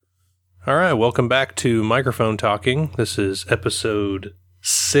All right, welcome back to Microphone Talking. This is episode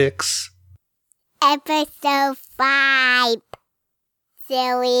 6. Episode 5.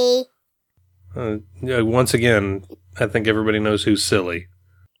 Silly. Once again, I think everybody knows who's silly.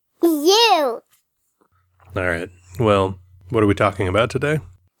 You. All right, well, what are we talking about today?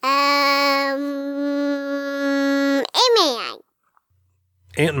 Ant-Man.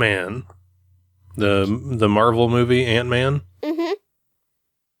 Ant-Man. The Marvel movie Ant-Man? Mm-hmm.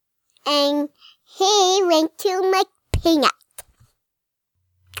 And he went to McPeanut.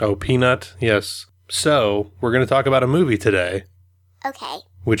 Oh, Peanut, yes. So, we're going to talk about a movie today, Okay.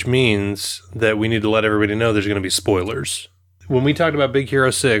 which means that we need to let everybody know there's going to be spoilers. When we talked about Big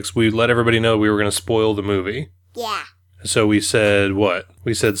Hero 6, we let everybody know we were going to spoil the movie. Yeah. So we said what?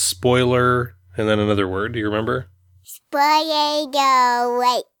 We said spoiler and then another word. Do you remember? Spoiler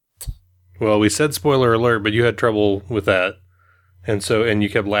alert. Well, we said spoiler alert, but you had trouble with that. And you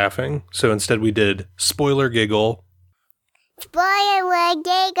kept laughing. So instead we did spoiler giggle. Spoiler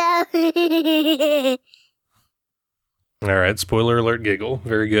giggle. All right, spoiler alert giggle.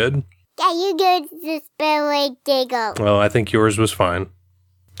 Very good. Yeah, you did the spoiler giggle. Well, I think yours was fine.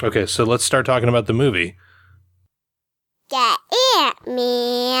 Okay, so let's start talking about the movie. The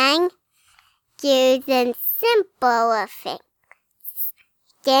Ant-Man using simple things.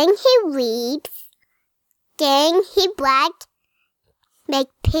 Then he reads. Then he brought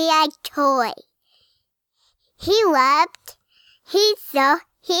McPeanut toy. He loved. He said,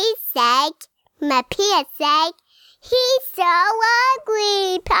 McPeanut said, he's so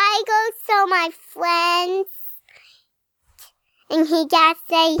ugly. I go so my friends. And he just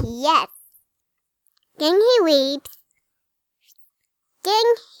say yes. Then he leaves. Then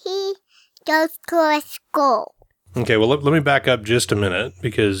he goes to a school. Okay, well, let me back up just a minute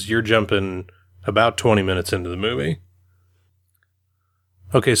because you're jumping about 20 minutes into the movie.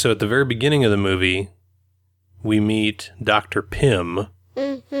 Okay, so at the very beginning of the movie, we meet Dr. Pym.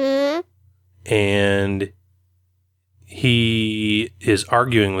 Mm-hmm. And he is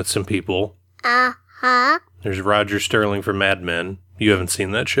arguing with some people. Uh-huh. There's Roger Sterling from Mad Men. You haven't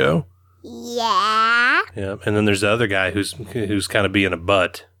seen that show? Yeah. Yeah. And then there's the other guy who's kind of being a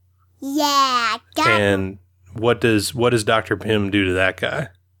butt. Yeah. And what does Dr. Pym do to that guy?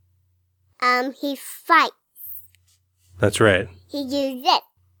 He fights. That's right. He uses it.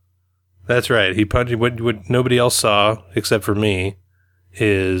 That's right. He punched what nobody else saw except for me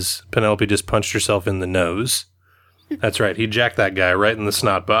is Penelope just punched herself in the nose. That's right. He jacked that guy right in the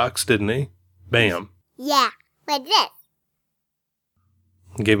snot box, didn't he? Bam. Yeah. Like this.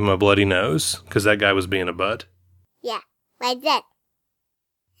 Gave him a bloody nose because that guy was being a butt. Yeah. Like this.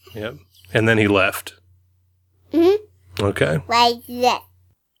 Yep. And then he left. Mm-hmm. Okay. Like this.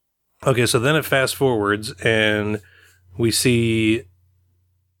 Okay, so then it fast forwards and we see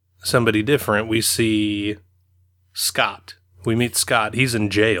somebody different. We see Scott. We meet Scott. He's in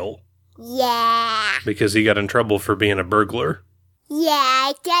jail. Yeah. Because he got in trouble for being a burglar.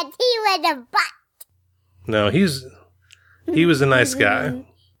 Yeah, because he was a butt. No, he was a nice guy.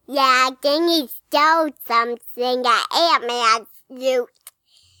 Yeah, then he stole something at Ant-Man's suit.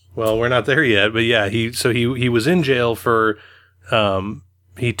 Well, we're not there yet, but yeah, he was in jail for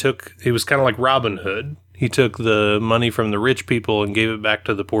he was kind of like Robin Hood. He took the money from the rich people and gave it back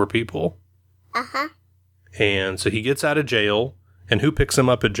to the poor people. Uh-huh. And so he gets out of jail, and who picks him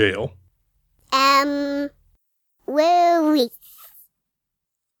up at jail? Luis.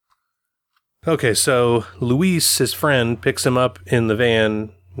 Okay, so Luis, his friend, picks him up in the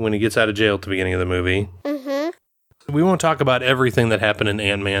van when he gets out of jail at the beginning of the movie. Mm-hmm. We won't talk about everything that happened in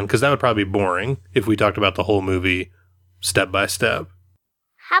Ant-Man, because that would probably be boring if we talked about the whole movie step by step.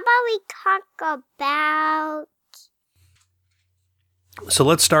 How about we talk about... So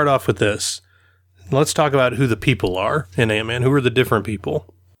let's start off with this. Let's talk about who the people are in Ant-Man. Who are the different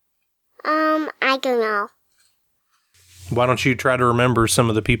people? I don't know. Why don't you try to remember some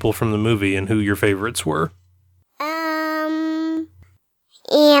of the people from the movie and who your favorites were? Ant-Man.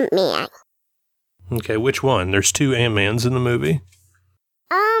 Okay, which one? There's 2 Ant-Mans in the movie.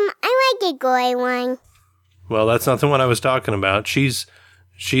 I like the gray one. Well, that's not the one I was talking about. She's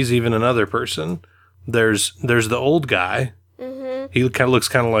even another person. There's the old guy. Mm-hmm. He kind of looks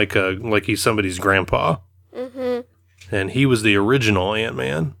kind of like he's somebody's grandpa. Mm-hmm. And he was the original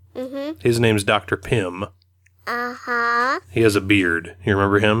Ant-Man. Mm-hmm. His name's Dr. Pym. Uh-huh. He has a beard. You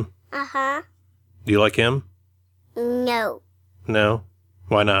remember him? Uh-huh. Do you like him? No. No?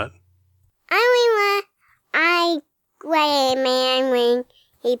 Why not? I like Ant-Man when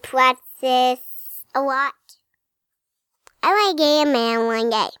he practices a lot. I like Ant-Man one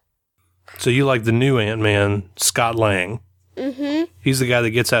day. So you like the new Ant-Man, Scott Lang. Mm-hmm. He's the guy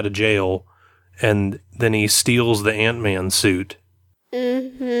that gets out of jail, and then he steals the Ant-Man suit.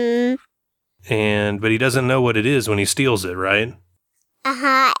 Mm-hmm. But he doesn't know what it is when he steals it, right?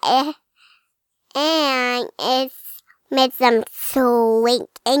 Uh-huh. And it's made some sweet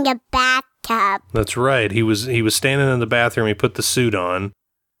in the bathtub. That's right. He was standing in the bathroom, he put the suit on,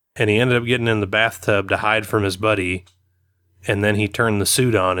 and he ended up getting in the bathtub to hide from his buddy, and then he turned the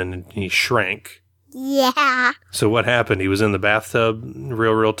suit on and he shrank. Yeah. So what happened? He was in the bathtub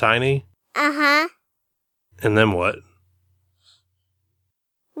real tiny? Uh-huh. And then what?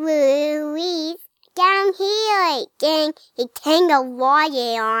 Louise, down here. Then he turned the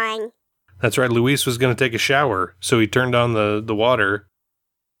water on. That's right, Luis was going to take a shower, so he turned on the water,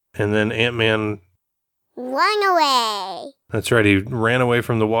 and then Ant-Man... Run away. That's right, he ran away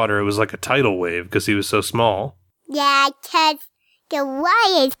from the water. It was like a tidal wave because he was so small. Yeah, 'cause the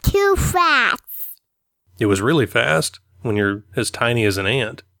water is too fast. It was really fast when you're as tiny as an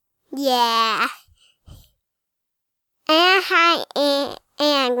ant. Yeah. And hi,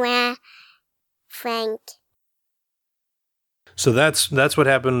 and Frank. So that's what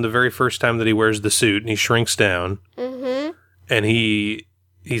happened the very first time that he wears the suit, and he shrinks down. Mm-hmm. And he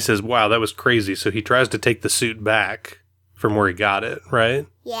says, wow, that was crazy. So he tries to take the suit back from where he got it, right?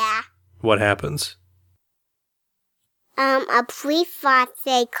 Yeah. What happens? A police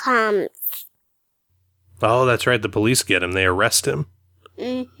officer comes. Oh, that's right. The police get him. They arrest him.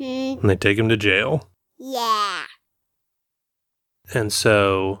 Mm-hmm. And they take him to jail. Yeah. And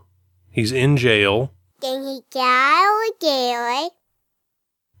so he's in jail. Then he got out of jail.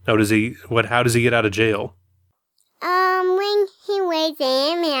 Oh, how does he get out of jail? When he wears the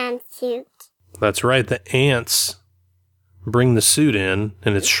Ant-Man suit. That's right. The ants bring the suit in,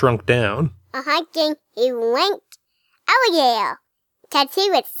 and it's shrunk down. Uh-huh, then he went out of jail. 'Cause he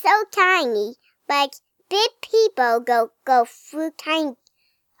was so tiny, but big people go through tiny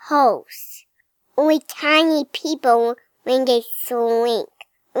holes. Only tiny people when they shrink.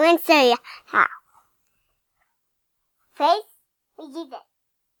 Let's show you how. First, we do this.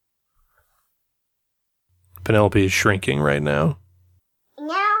 Penelope is shrinking right now.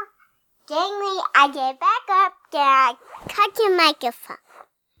 Now, then I get back up, then I cut the microphone.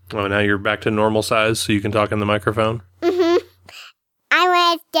 Oh, now you're back to normal size, so you can talk in the microphone? Mm-hmm. I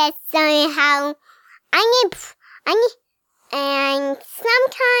was just showing how I need, and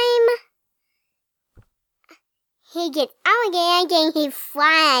sometime he gets out again, then he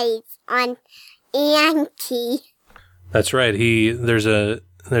flies on Auntie. That's right. There's a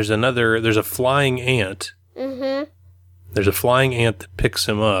flying ant. Mm-hmm. There's a flying ant that picks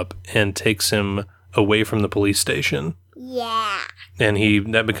him up and takes him away from the police station. Yeah. And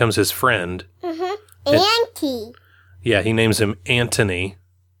that becomes his friend. Mm-hmm. Auntie. Yeah, he names him Anthony.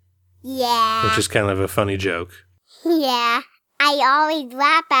 Yeah. Which is kind of a funny joke. Yeah. I always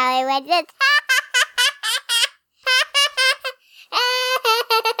laugh at it with this.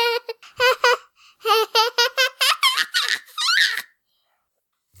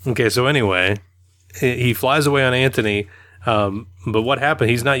 Okay, so anyway, he flies away on Anthony, but what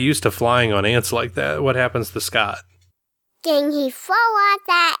happened? He's not used to flying on ants like that. What happens to Scott? Then he fall off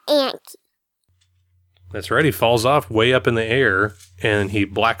that ant. That's right, he falls off way up in the air, and he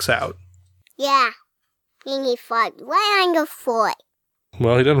blacks out. Yeah. Then he falls right on the floor.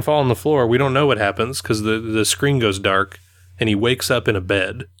 Well, he doesn't fall on the floor. We don't know what happens, because the screen goes dark, and he wakes up in a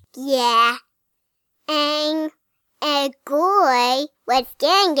bed. Yeah. And a boy was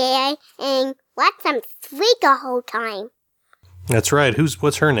standing there and watched him sleep the whole time. That's right.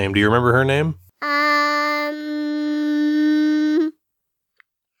 What's her name? Do you remember her name?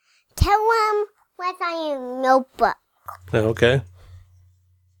 Tell him what's on your notebook. Oh, okay.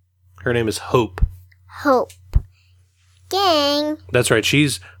 Her name is Hope. Hope. Then. That's right.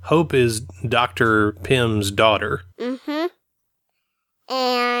 Hope is Dr. Pym's daughter. Mm-hmm.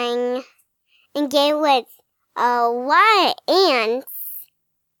 And there was a lot of ants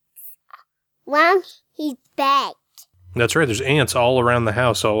around his bed. That's right. There's ants all around the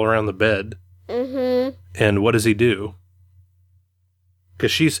house, all around the bed. Mm-hmm. And what does he do?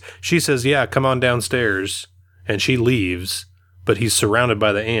 Because she says, yeah, come on downstairs. And she leaves, but he's surrounded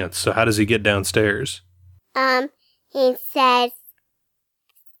by the ants. So how does he get downstairs? He says,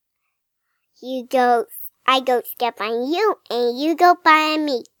 I go step on you, and you go by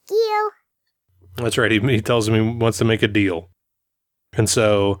me. Deal? That's right. He tells him he wants to make a deal. And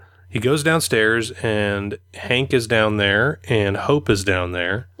so he goes downstairs, and Hank is down there, and Hope is down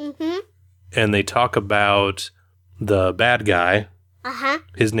there. Mm-hmm. And they talk about the bad guy. Uh-huh.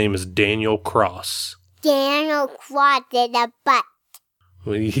 His name is Daniel Cross. Daniel Cross is a butt.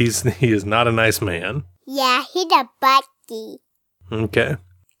 He is not a nice man. Yeah, he's a butt Bucky. Okay.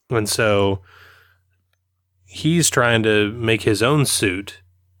 And so he's trying to make his own suit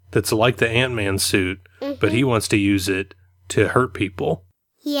that's like the Ant-Man suit, but he wants to use it to hurt people.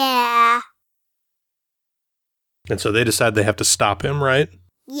 Yeah. And so they decide they have to stop him, right?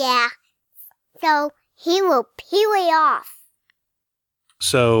 Yeah. So he will peel it off.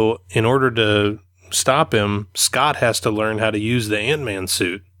 So in order to stop him, Scott has to learn how to use the Ant-Man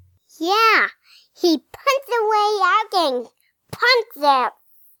suit. Yeah. He punts away out and punts him.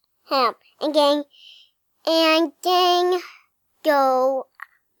 And then go.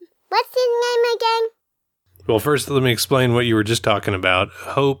 What's his name again? Well, first let me explain what you were just talking about.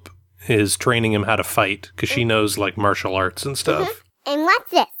 Hope is training him how to fight because she knows like martial arts and stuff. And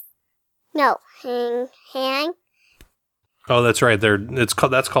what's this? No, hang. Oh, that's right. That's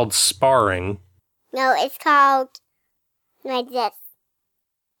called sparring. No, it's called like this.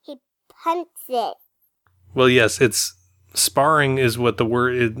 He punts it. Well, yes, it's sparring is what the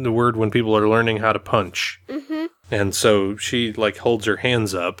word when people are learning how to punch. And so she like holds her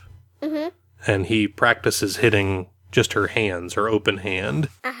hands up, and he practices hitting just her hands, her open hand.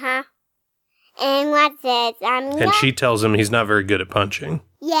 And what's this? And she tells him he's not very good at punching.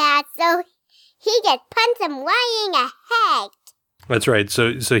 Yeah, so he just punts him right in the head. That's right.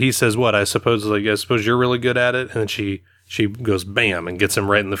 So he says, "What? I suppose you're really good at it." And then she goes bam and gets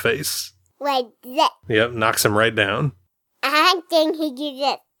him right in the face. Like this. Yep, knocks him right down. I think he does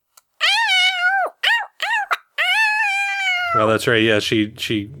this. Ow! Ow! Ow! Ow! Well, that's right. Yeah,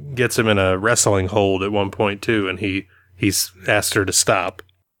 she gets him in a wrestling hold at one point too, and he's asked her to stop.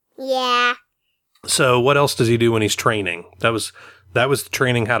 Yeah. So what else does he do when he's training? That was the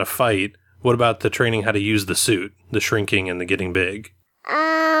training how to fight. What about the training how to use the suit, the shrinking and the getting big?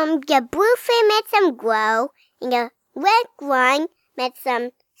 The blue fin makes him grow, and the red one makes him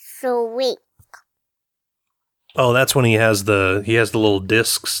shrink. Oh, that's when he has the little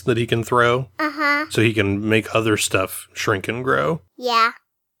discs that he can throw. So he can make other stuff shrink and grow. Yeah.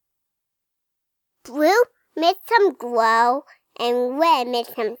 Blue makes him grow, and red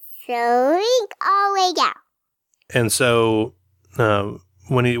makes him shrink all the way down. And so,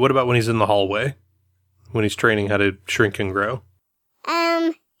 what about when he's in the hallway? When he's training how to shrink and grow?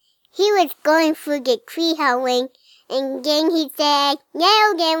 He was going through the tree hallway, and then he said,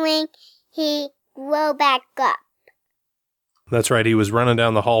 "No, then he grew back up." That's right. He was running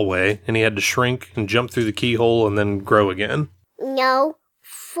down the hallway, and he had to shrink and jump through the keyhole and then grow again. No,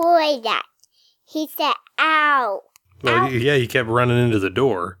 for that. He said, "Ow." Well, Ow. yeah, he kept running into the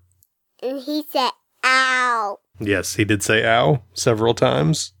door. And he said, "Ow." Yes, he did say ow several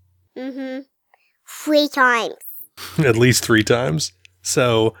times. 3 times. At least 3 times.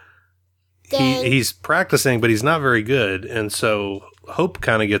 So he's practicing, but he's not very good. And so Hope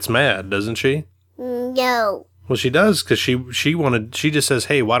kind of gets mad, doesn't she? No. Well, she does because she just says,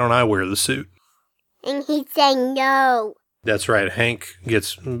 "Hey, why don't I wear the suit?" And he said no. That's right.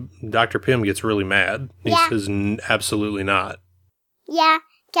 Dr. Pym gets really mad. He says, "Absolutely not." Yeah,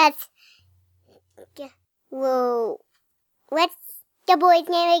 that's... Whoa. What's the boy's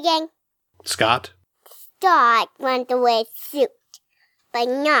name again? Scott? Scott wants to wear a suit, but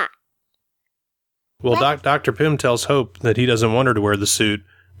not. Well, Dr. Pym tells Hope that he doesn't want her to wear the suit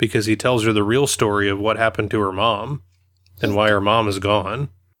because he tells her the real story of what happened to her mom and why her mom is gone.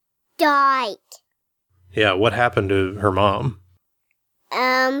 Died. Yeah, what happened to her mom?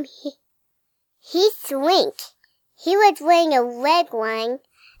 He shrank. He was wearing a red one,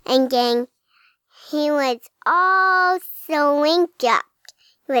 and then he was all shrinked up.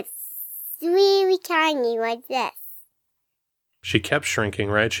 He was really tiny like this. She kept shrinking,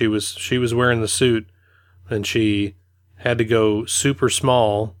 right? She was wearing the suit, and she had to go super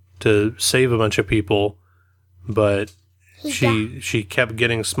small to save a bunch of people, but she kept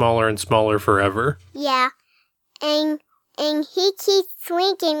getting smaller and smaller forever. Yeah, and he keeps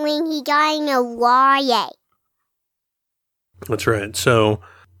shrinking when he got in a wire. That's right. So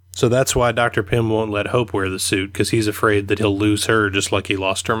that's why Dr. Pym won't let Hope wear the suit, because he's afraid that he'll lose her just like he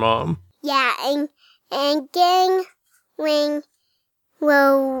lost her mom. Yeah, and then when,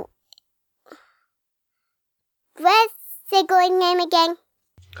 well, what's the girl's name again?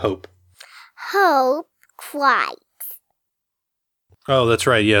 Hope. Hope cried. Oh, that's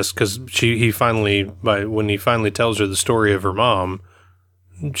right. Yes, because when he finally tells her the story of her mom,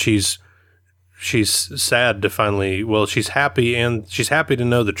 she's sad to finally. Well, she's happy to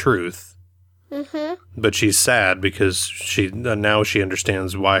know the truth. But she's sad because now she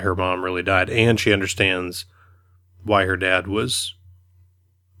understands why her mom really died, and she understands why her dad was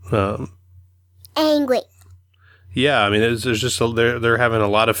angry. Yeah, I mean, there's just they're having a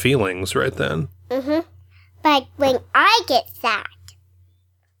lot of feelings right then. But when I get sad,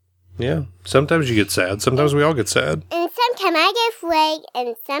 Yeah, sometimes you get sad. Sometimes we all get sad. and sometimes I get afraid,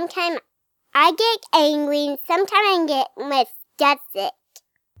 and sometimes I get angry, and sometimes I get disgusted.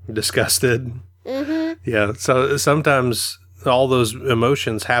 Disgusted. Mm-hmm. Yeah, so sometimes all those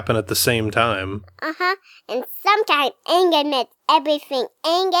emotions happen at the same time. Uh-huh. And sometimes anger makes everything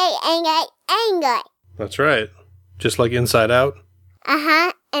angry, angry, angry. That's right. Just like Inside Out.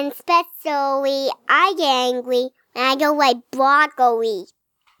 Uh-huh. And especially I get angry when I go like broccoli.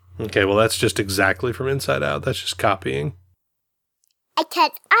 Okay, well, that's just exactly from Inside Out. That's just copying.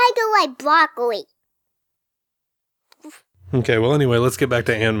 Because I go like broccoli. Okay, well, anyway, let's get back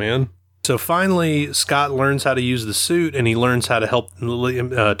to Ant-Man. So finally, Scott learns how to use the suit, and he learns how to help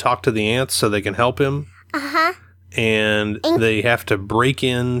talk to the ants so they can help him. Uh-huh. And they have to break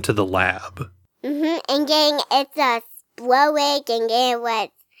into the lab. Mm-hmm. And then it's a explode, and then it would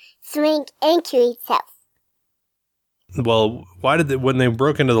shrink into itself. Well, when they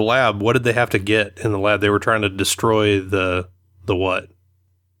broke into the lab, what did they have to get in the lab? They were trying to destroy the what?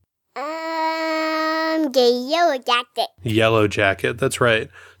 The yellow jacket. Yellow jacket, that's right.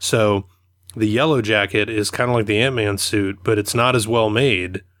 So the yellow jacket is kind of like the Ant-Man suit, but it's not as well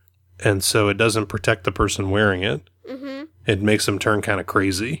made, and so it doesn't protect the person wearing it. Mm-hmm. It makes them turn kind of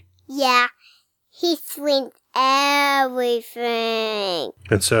crazy. Yeah. He swings everything.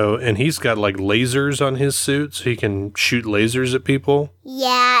 And he's got like lasers on his suit, so he can shoot lasers at people.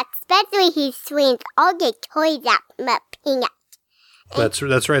 Yeah, especially he swings all the toys at my peanut. That's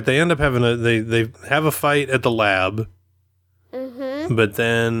right. They end up having they have a fight at the lab, Mm-hmm. but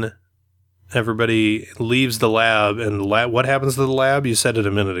then everybody leaves the lab, and what happens to the lab? You said it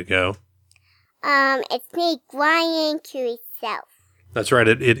a minute ago. It's me grinding to itself. That's right.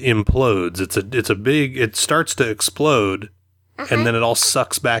 It implodes. It starts to explode, and then it all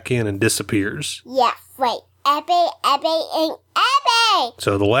sucks back in and disappears. Yeah, right. Abby, and Abby!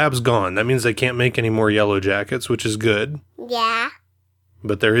 So the lab's gone. That means they can't make any more yellow jackets, which is good. Yeah.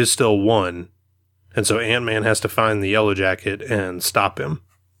 But there is still one. And so Ant-Man has to find the yellow jacket and stop him.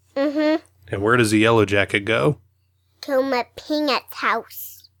 Mm-hmm. And where does the yellow jacket go? To my peanut's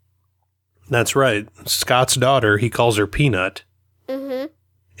house. That's right. Scott's daughter, he calls her Peanut. Mm-hmm.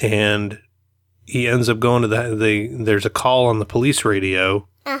 And he ends up going to there's a call on the police radio.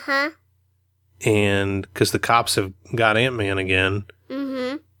 Uh-huh. And because the cops have got Ant-Man again.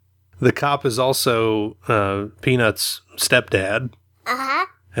 Mm-hmm. The cop is also Peanut's stepdad. Uh-huh.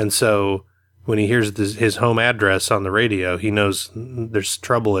 And so when he hears his home address on the radio, he knows there's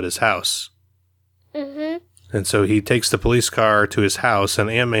trouble at his house. Mm-hmm. And so he takes the police car to his house, and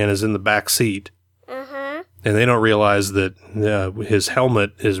Ant-Man is in the back seat. Uh-huh. And they don't realize that his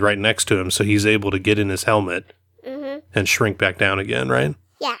helmet is right next to him, so he's able to get in his helmet and shrink back down again, right?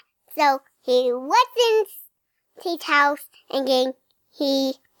 Yeah. So he was in his house, and then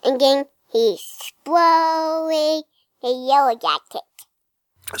he exploded the yellow jacket.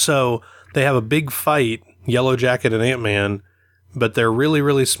 So they have a big fight, Yellow Jacket and Ant-Man, but they're really,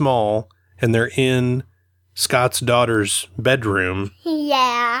 really small, and they're in Scott's daughter's bedroom.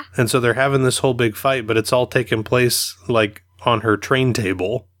 Yeah. And so they're having this whole big fight, but it's all taking place, like, on her train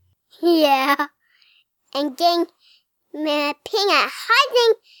table. Yeah. And then my peanut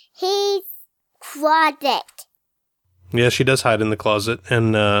hiding his closet. Yeah, she does hide in the closet,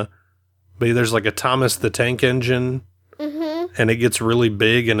 and but there's like a Thomas the Tank Engine, and it gets really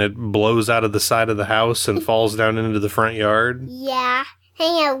big, and it blows out of the side of the house and falls down into the front yard. Yeah.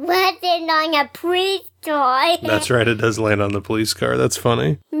 And it landed on a police car. That's right, it does land on the police car. That's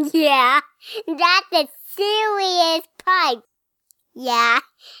funny. Yeah. That's a serious part. Yeah.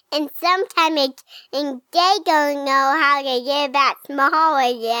 And sometimes they don't know how to get back small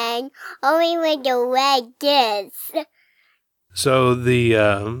again, only with the red disc. So they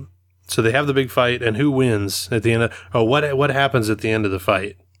have the big fight, and who wins at the end of? Oh, what happens at the end of the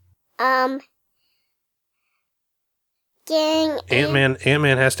fight? Ant-Man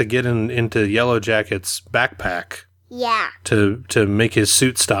has to get into Yellow Jacket's backpack. Yeah. To make his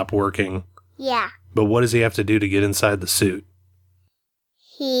suit stop working. Yeah. But what does he have to do to get inside the suit?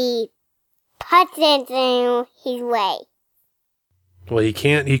 He puts it in his way. Well, he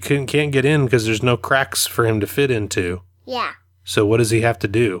can't get in because there's no cracks for him to fit into. Yeah. So what does he have to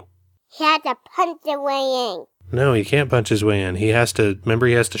do? He has to punch his way in. No, he can't punch his way in. He has to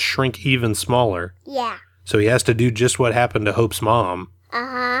shrink even smaller. Yeah. So he has to do just what happened to Hope's mom.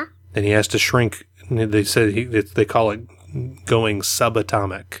 Uh-huh. And he has to shrink. They said they call it going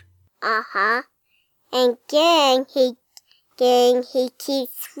subatomic. Uh-huh. And then he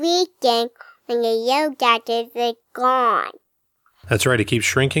keeps shrinking when the yellow jacket is gone. That's right. He keeps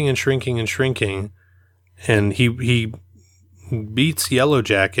shrinking and shrinking and shrinking And he beats Yellow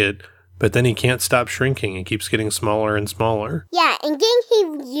Jacket, but then he can't stop shrinking. He keeps getting smaller and smaller. Yeah, and then he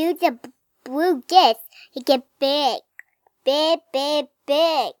used a blue disc to get big. Big, big,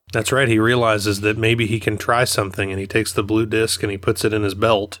 big. That's right. He realizes that maybe he can try something, and he takes the blue disc and he puts it in his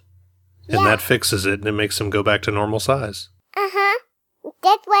belt. And that fixes it, and it makes him go back to normal size. Uh-huh.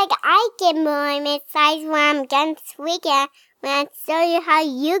 That's why I get more size when I'm done swinging. When I show you how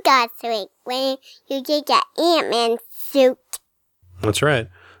you got swing. When you get the Ant-Man suit. That's right.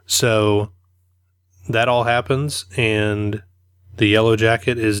 So that all happens, and the Yellow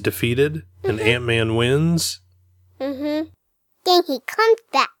Jacket is defeated, and Ant-Man wins. Mm-hmm. Then he comes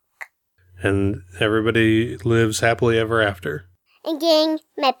back. And everybody lives happily ever after. And then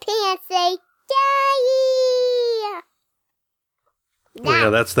my parents say, Daddy! Yeah,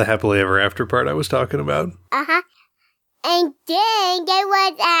 that's the happily ever after part I was talking about. Uh-huh. And then there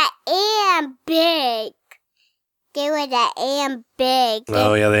was an ant big. There was an ant big.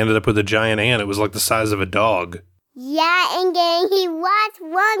 Oh, yeah, they ended up with a giant ant. It was like the size of a dog. Yeah, and then he lost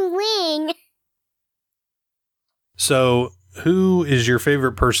one wing. So, who is your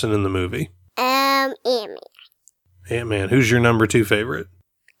favorite person in the movie? Ant-Man. Ant-Man. Who's your number 2 favorite?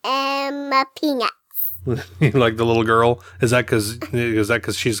 Peanuts. You like the little girl? Is that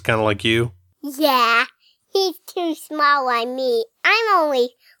because she's kind of like you? Yeah, he's too small on me. I'm only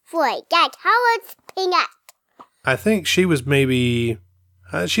 4. That's how old's Peanut? I think she was maybe...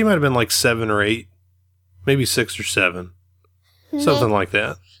 she might have been like 7 or 8. Maybe 6 or 7. Something like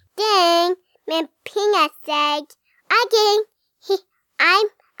that. Then, when Peanut said, I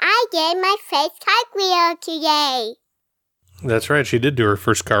did my first cartwheel today. That's right. She did do her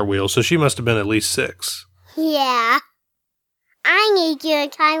first cartwheel, so she must have been at least 6. Yeah. I need to do a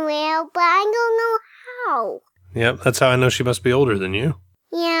cartwheel, but I don't know how. Yep, that's how I know she must be older than you.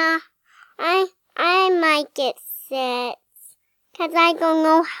 Yeah. I might get 6. Because I don't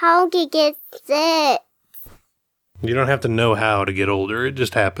know how to get 6. You don't have to know how to get older. It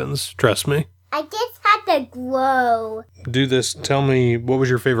just happens. Trust me. I just have to grow. Do this. Tell me, what was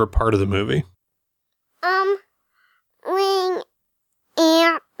your favorite part of the movie? When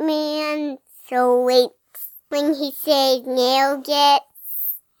Ant-Man when he says nailed it.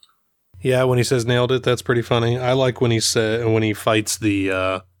 Yeah, when he says nailed it, that's pretty funny. I like when he fights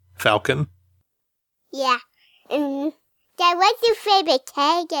the Falcon. Yeah. And that was your favorite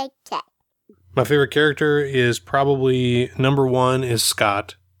character. My favorite character is probably number 1 is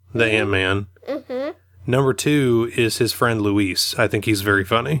Scott, the Ant-Man. Mm-hmm. Number 2 is his friend Luis. I think he's very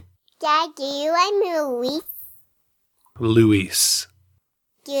funny. Dad, do you like Luis? Luis.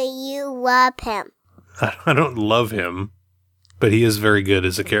 Do you love him? I don't love him, but he is very good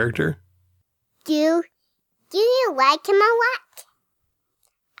as a character. Do you like him a lot?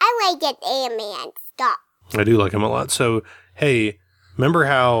 I like it, Ant-Man. Stop. I do like him a lot. So, hey, remember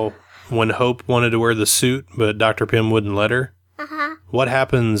how when Hope wanted to wear the suit, but Dr. Pym wouldn't let her? Uh-huh. What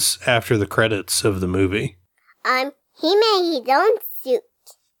happens after the credits of the movie? He made his own suit.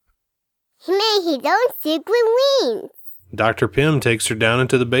 He made his own suit with wings. Dr. Pym takes her down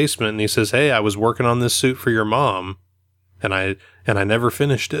into the basement and he says, "Hey, I was working on this suit for your mom, and I never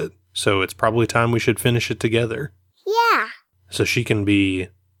finished it. So it's probably time we should finish it together." Yeah. So she can be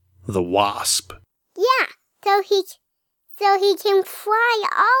the Wasp. Yeah. So he can fly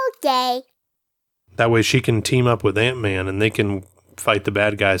all day. That way she can team up with Ant-Man and they can fight the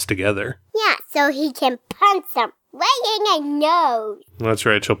bad guys together. Yeah, so he can punch them right in the nose. That's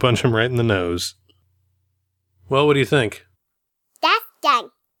right, she'll punch him right in the nose. Well, what do you think? That's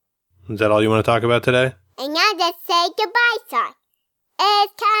done. Is that all you want to talk about today? And now let's say goodbye song.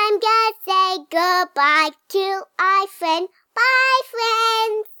 It's time to say goodbye to our friend. Bye,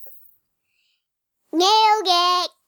 friends. Nailed it.